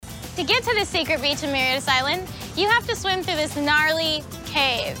To get to the secret beach in Mauritius Island, you have to swim through this gnarly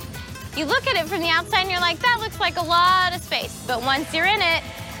cave. You look at it from the outside and you're like, that looks like a lot of space. But once you're in it,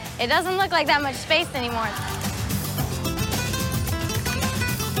 it doesn't look like that much space anymore.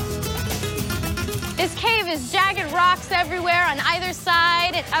 This cave is jagged rocks everywhere on either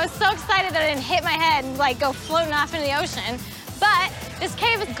side. I was so excited that I didn't hit my head and like go floating off into the ocean. But this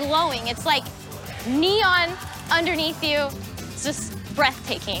cave is glowing. It's like neon underneath you. It's just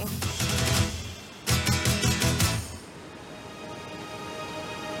breathtaking.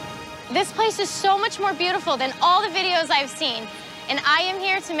 This place is so much more beautiful than all the videos I've seen, and I am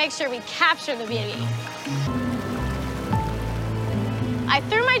here to make sure we capture the beauty. I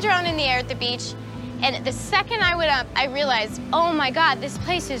threw my drone in the air at the beach, and the second I went up, I realized, oh my God, this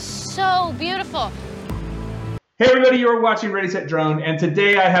place is so beautiful. Hey everybody, you're watching Ready, Set, Drone, and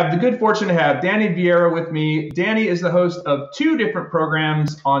today I have the good fortune to have Danny Vieira with me. Danny is the host of two different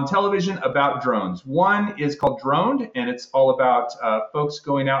programs on television about drones. One is called Droned, and it's all about folks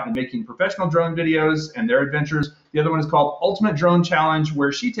going out and making professional drone videos and their adventures. The other one is called Ultimate Drone Challenge,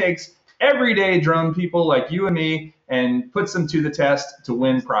 where she takes everyday drone people like you and me and puts them to the test to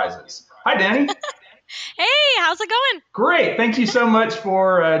win prizes. Hi, Danny. Hey, how's it going? Great. Thank you so much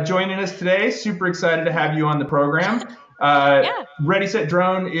for joining us today. Super excited to have you on the program. Yeah. Ready, Set,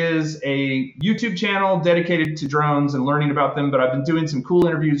 Drone is a YouTube channel dedicated to drones and learning about them, but I've been doing some cool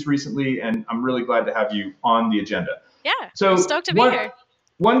interviews recently, and I'm really glad to have you on the agenda. Yeah, So I'm stoked to be here.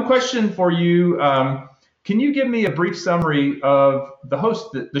 One question for you. Can you give me a brief summary of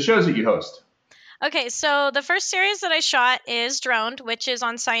the shows that you host? Okay, so the first series that I shot is Droned, which is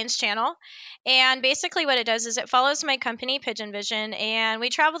on Science Channel. And basically what it does is it follows my company, Pigeon Vision, and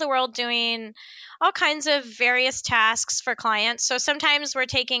we travel the world doing all kinds of various tasks for clients. So sometimes we're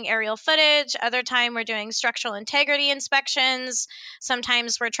taking aerial footage, other time we're doing structural integrity inspections,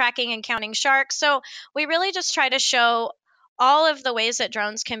 sometimes we're tracking and counting sharks. So we really just try to show all of the ways that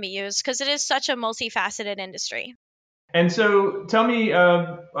drones can be used because it is such a multifaceted industry. And so tell me,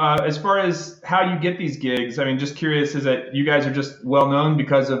 as far as how you get these gigs, I mean, just curious, is it you guys are just well known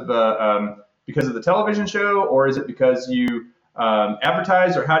because of the television show, or is it because you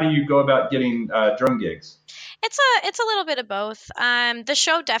advertise, or how do you go about getting drone gigs? It's a little bit of both. The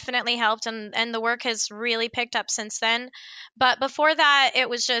show definitely helped, and the work has really picked up since then. But before that, it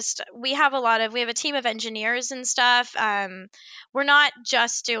was just we have a team of engineers and stuff. We're not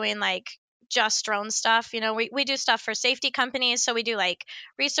just doing just drone stuff. You know, we do stuff for safety companies. So we do like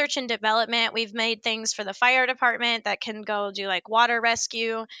research and development. We've made things for the fire department that can go do like water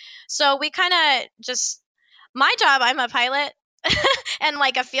rescue. So we kind of my job, I'm a pilot and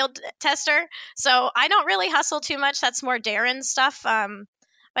like a field tester. So I don't really hustle too much. That's more Darren's stuff.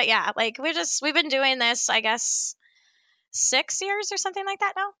 But yeah, like we've been doing this, I guess, 6 years or something like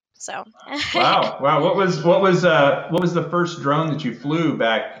that now. So wow. What was the first drone that you flew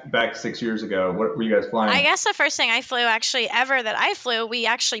back 6 years ago? What were you guys flying? I guess the first thing I flew we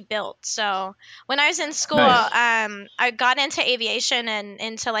actually built. So when I was in school, Nice. I got into aviation and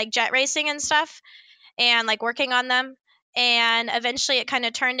into like jet racing and stuff and like working on them. And eventually it kind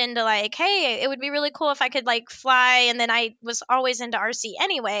of turned into like, hey, it would be really cool if I could like fly. And then I was always into RC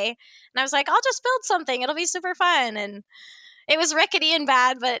anyway. And I was like, I'll just build something. It'll be super fun. And it was rickety and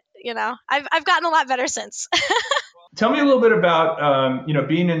bad, but you know, I've gotten a lot better since. Tell me a little bit about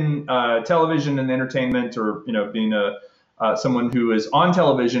being in television and entertainment, or being someone who is on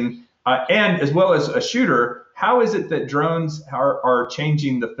television and as well as a shooter. How is it that drones are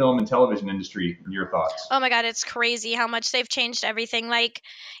changing the film and television industry, in your thoughts? Oh my God, it's crazy how much they've changed everything. Like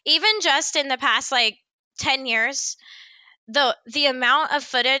even just in the past like 10 years, the amount of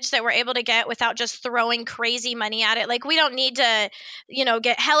footage that we're able to get without just throwing crazy money at it. Like we don't need to,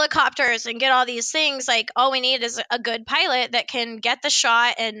 get helicopters and get all these things. Like all we need is a good pilot that can get the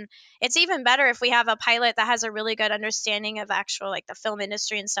shot. And it's even better if we have a pilot that has a really good understanding of actual like the film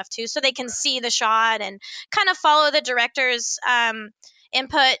industry and stuff too, so they can see the shot and kind of follow the director's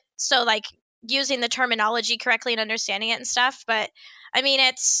input. So like using the terminology correctly and understanding it and stuff. But I mean,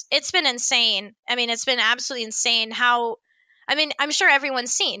 it's been insane. I mean, it's been absolutely insane how, I'm sure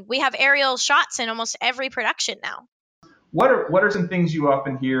everyone's seen. We have aerial shots in almost every production now. What are some things you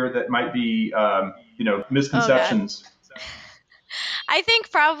often hear that might be, misconceptions? Oh, I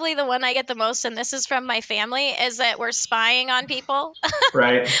think probably the one I get the most, and this is from my family, is that we're spying on people.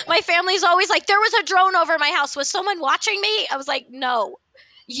 Right. My family's always like, there was a drone over my house. Was someone watching me? I was like, no.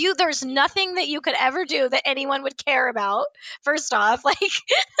 There's nothing that you could ever do that anyone would care about. First off, like,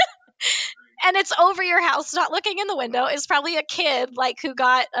 and it's over your house, not looking in the window. It's probably a kid like who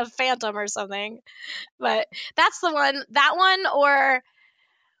got a Phantom or something. But that's the one. That one, or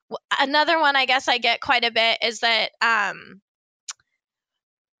Another one I guess I get quite a bit is that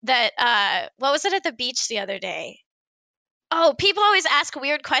what was it at the beach the other day? Oh, people always ask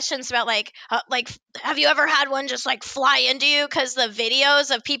weird questions about like have you ever had one just like fly into you, because the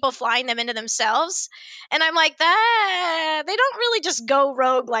videos of people flying them into themselves, and I'm like, that they don't really just go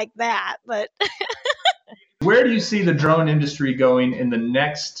rogue like that, but Where do you see the drone industry going in the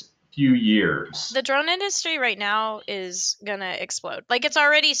next few years? the drone industry right now is gonna explode. Like, it's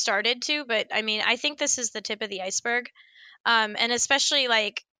already started to, but I mean, I think this is the tip of the iceberg. And especially,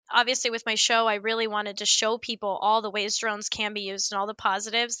 like, obviously with my show, I really wanted to show people all the ways drones can be used and all the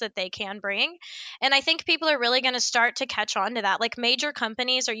positives that they can bring. And I think people are really going to start to catch on to that. Like, major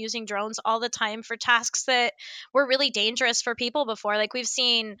companies are using drones all the time for tasks that were really dangerous for people before. Like, we've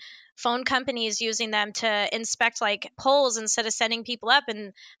seen phone companies using them to inspect like poles instead of sending people up.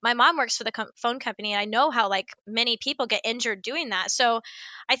 And my mom works for the phone company, and I know how like many people get injured doing that. So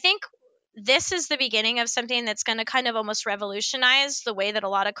I think this is the beginning of something that's going to kind of almost revolutionize the way that a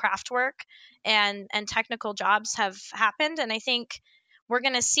lot of craft work and technical jobs have happened. And I think we're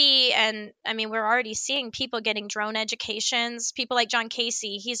going to see, and I mean, we're already seeing people getting drone educations. People like John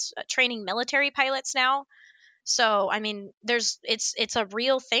Casey, he's training military pilots now. So I mean, it's a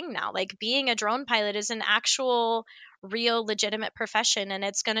real thing now. Like, being a drone pilot is an actual real legitimate profession, and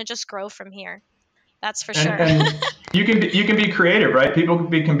it's going to just grow from here. That's for sure. And you can be creative, right? People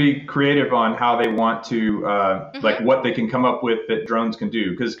can be creative on how they want to like what they can come up with that drones can do,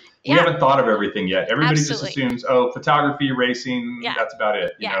 because we Yeah. haven't thought of everything yet. Everybody Absolutely. just assumes, oh, photography, racing, Yeah. that's about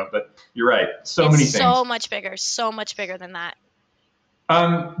it, you Yeah. know. But you're right, so It's many things. so much bigger than that.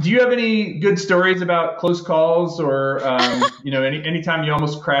 Do you have any good stories about close calls, or you know, anytime you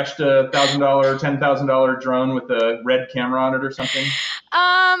almost crashed a $1,000, $10,000 drone with a red camera on it or something?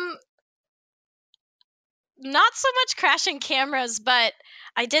 Not so much crashing cameras, but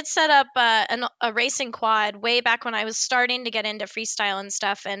I did set up a racing quad way back when I was starting to get into freestyle and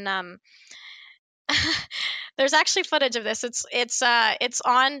stuff, and there's actually footage of this. It's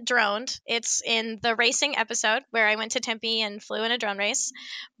on Droned. It's in the racing episode where I went to Tempe and flew in a drone race.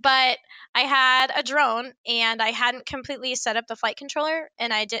 But I had a drone and I hadn't completely set up the flight controller,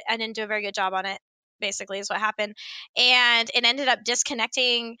 and I didn't do a very good job on it. Basically, is what happened, and it ended up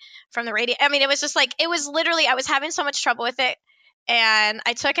disconnecting from the radio. I mean, it was just like, it was literally, I was having so much trouble with it, and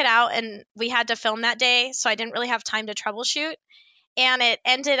I took it out, and we had to film that day, so I didn't really have time to troubleshoot, and it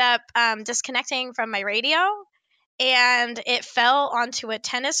ended up disconnecting from my radio, and it fell onto a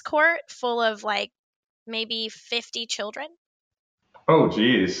tennis court full of like maybe 50 children. Oh,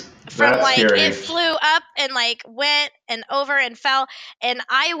 geez, From that's like, scary. it flew up and like went and over and fell, and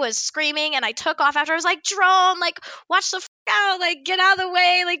I was screaming, and I took off after. I was like, drone, like, watch the out, like, get out of the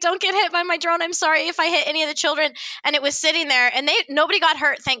way, like, don't get hit by my drone. I'm sorry if I hit any of the children. And it was sitting there, and nobody got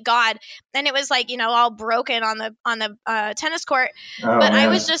hurt, thank God. And it was like, you know, all broken on the tennis court. Oh, But man. I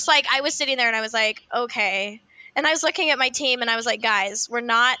was just like, I was sitting there, and I was like, okay. And I was looking at my team, and I was like, guys, we're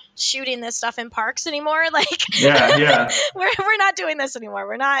not shooting this stuff in parks anymore. Like, yeah. we're not doing this anymore.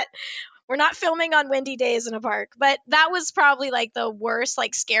 We're not filming on windy days in a park. But that was probably like the worst,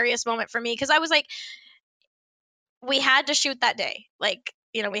 like, scariest moment for me, because I was like, we had to shoot that day. Like,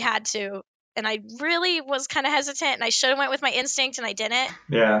 you know, we had to. And I really was kind of hesitant, and I should have went with my instinct, and I didn't.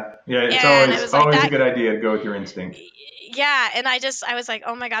 Yeah. It's And it was like always that. a good idea to go with your instinct. Yeah, and I was like,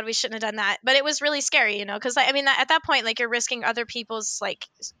 oh my God, we shouldn't have done that. But it was really scary, you know, because I mean, at that point, like, you're risking other people's like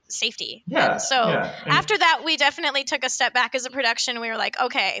safety. Yeah. And so And after that, we definitely took a step back as a production. We were like,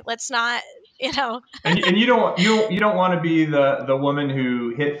 okay, let's not, you know. and you don't want to be the woman who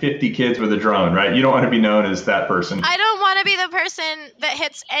hit 50 kids with a drone, right? You don't want to be known as that person. I don't want to be the person that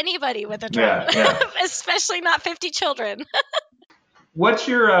hits anybody with a drone, Yeah. especially not 50 children. What's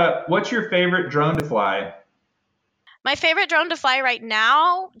your favorite drone to fly? My favorite drone to fly right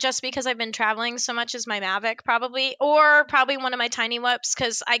now, just because I've been traveling so much, is my Mavic, probably, or probably one of my Tiny Whoops,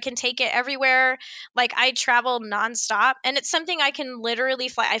 because I can take it everywhere. Like, I travel nonstop, and it's something I can literally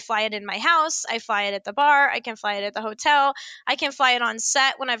fly. I fly it in my house. I fly it at the bar. I can fly it at the hotel. I can fly it on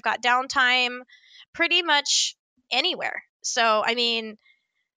set when I've got downtime, pretty much anywhere. So, I mean,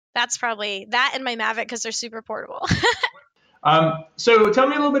 that's probably that, and my Mavic, because they're super portable. So tell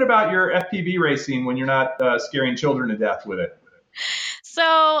me a little bit about your FPV racing when you're not scaring children to death with it. So,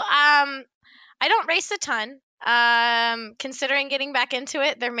 I don't race a ton. Considering getting back into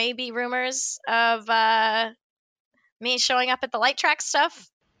it, there may be rumors of me showing up at the light track stuff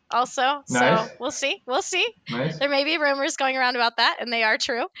also. Nice. So we'll see. Nice. There may be rumors going around about that, and they are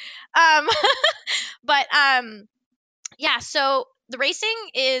true. But yeah, so the racing.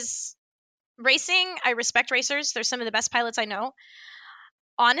 I respect racers. They're some of the best pilots I know.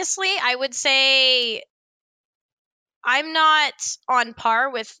 honestly, I would say I'm not on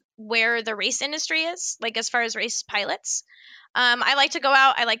par with where the race industry is, like as far as race pilots. I like to go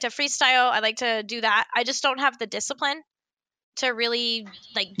out. I like to freestyle. I like to do that. I just don't have the discipline to really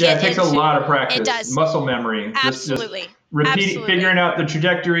like Yeah, get it takes a into. lot of practice, It does. muscle memory, just Absolutely. repeating, Absolutely. figuring out the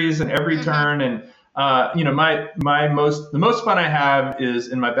trajectories and every Mhm. turn. And the most fun I have is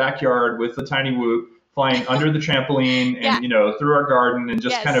in my backyard with the tiny whoop flying under the trampoline Yeah. and through our garden and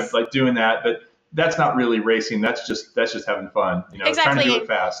just kind of Yes. like doing that. But that's not really racing. That's just having fun. Trying to Exactly. do it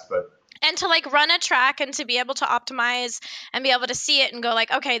fast, but. And to like run a track and to be able to optimize and be able to see it and go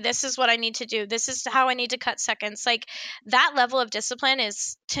like, okay, this is what I need to do. This is how I need to cut seconds. Like that level of discipline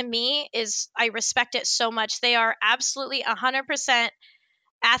is, to me, I respect it so much. They are absolutely 100%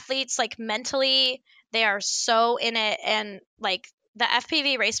 athletes, like mentally, they are so in it. And like the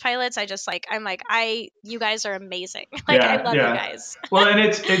FPV race pilots, you guys are amazing. Like I love you guys. Well, and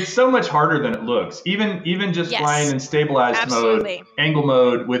it's so much harder than it looks. Even just Yes. flying in stabilized Absolutely. mode, angle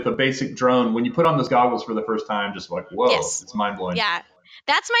mode with a basic drone, when you put on those goggles for the first time, just like, whoa, Yes. it's mind blowing. Yeah.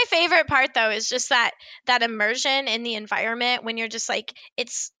 That's my favorite part though, is just that immersion in the environment when you're just like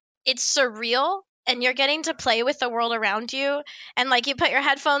it's surreal and you're getting to play with the world around you, and like you put your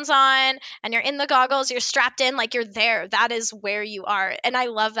headphones on and you're in the goggles, you're strapped in, like you're there. That is where you are. And I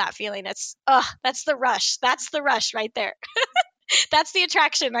love that feeling. That's the rush. That's the rush right there. That's the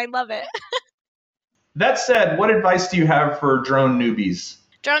attraction. I love it. That said, what advice do you have for drone newbies?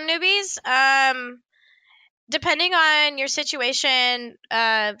 Drone newbies, depending on your situation,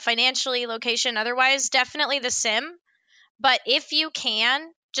 financially, location, otherwise, definitely the sim. But if you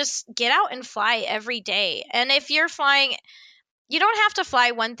can, just get out and fly every day. And if you're flying, you don't have to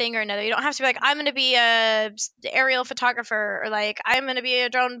fly one thing or another. You don't have to be like, I'm going to be a aerial photographer, or like I'm going to be a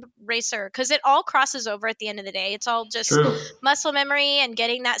drone racer, because it all crosses over at the end of the day. It's all just True. muscle memory and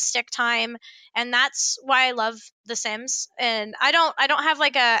getting that stick time. And that's why I love the sims. And I don't have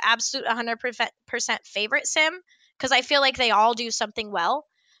like a absolute 100% favorite sim, because I feel like they all do something well.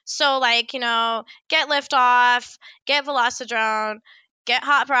 So like, get liftoff, get Velocidrone, get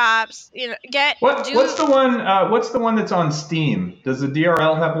hot props, What's the one that's on Steam? Does the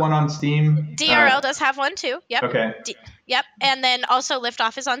DRL have one on Steam? DRL does have one too. Yep. Okay. Yep. And then also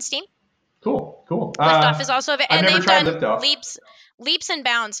Liftoff is on Steam. Cool. Liftoff is also I've never they've tried done Liftoff. leaps and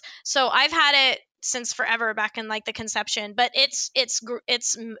bounds. So I've had it since forever, back in like the conception, but it's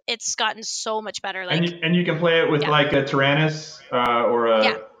gotten so much better. Like, and you can play it with like a Tyrannus or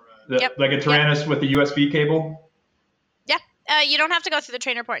like a Tyrannus with a USB cable. Yeah, you don't have to go through the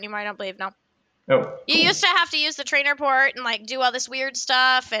trainer port anymore. I don't believe. No. Oh, cool. You used to have to use the trainer port and like do all this weird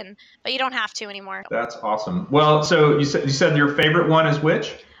stuff, but you don't have to anymore. That's awesome. Well, so you said your favorite one is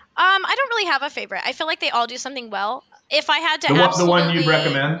which? I don't really have a favorite. I feel like they all do something well. If I had to, the one you'd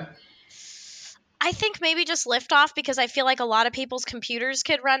recommend? I think maybe just Liftoff, because I feel like a lot of people's computers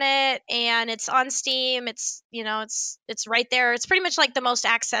could run it, and it's on Steam. It's it's right there. It's pretty much like the most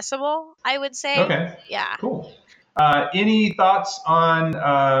accessible, I would say. Okay. Yeah. Cool. Any thoughts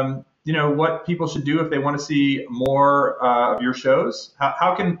on what people should do if they want to see more of your shows?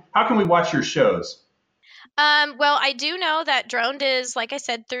 How can we watch your shows? Well, I do know that Droned is, like I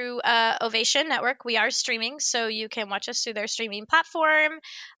said, through Ovation Network. We are streaming, so you can watch us through their streaming platform.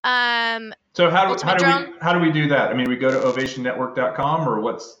 So how do we do that? I mean, we go to ovationnetwork.com, or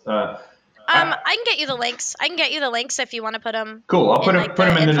what's? I can get you the links. I can get you the links if you want to put them. Cool. I'll put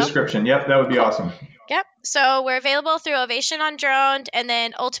them in the description. Yep, that would be awesome. Yep. So we're available through Ovation on Droned, and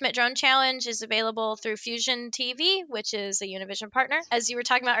then Ultimate Drone Challenge is available through Fusion TV, which is a Univision partner, as you were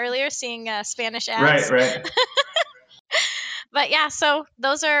talking about earlier, seeing Spanish ads. Right. But yeah, so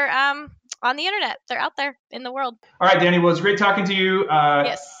those are on the internet. They're out there in the world. All right, Danny. Well, it's great talking to you.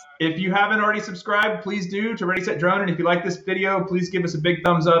 Yes. If you haven't already subscribed, please do to Ready Set Drone. And if you like this video, please give us a big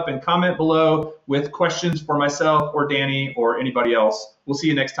thumbs up and comment below with questions for myself or Danny or anybody else. We'll see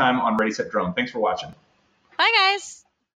you next time on Ready Set Drone. Thanks for watching. Bye, guys.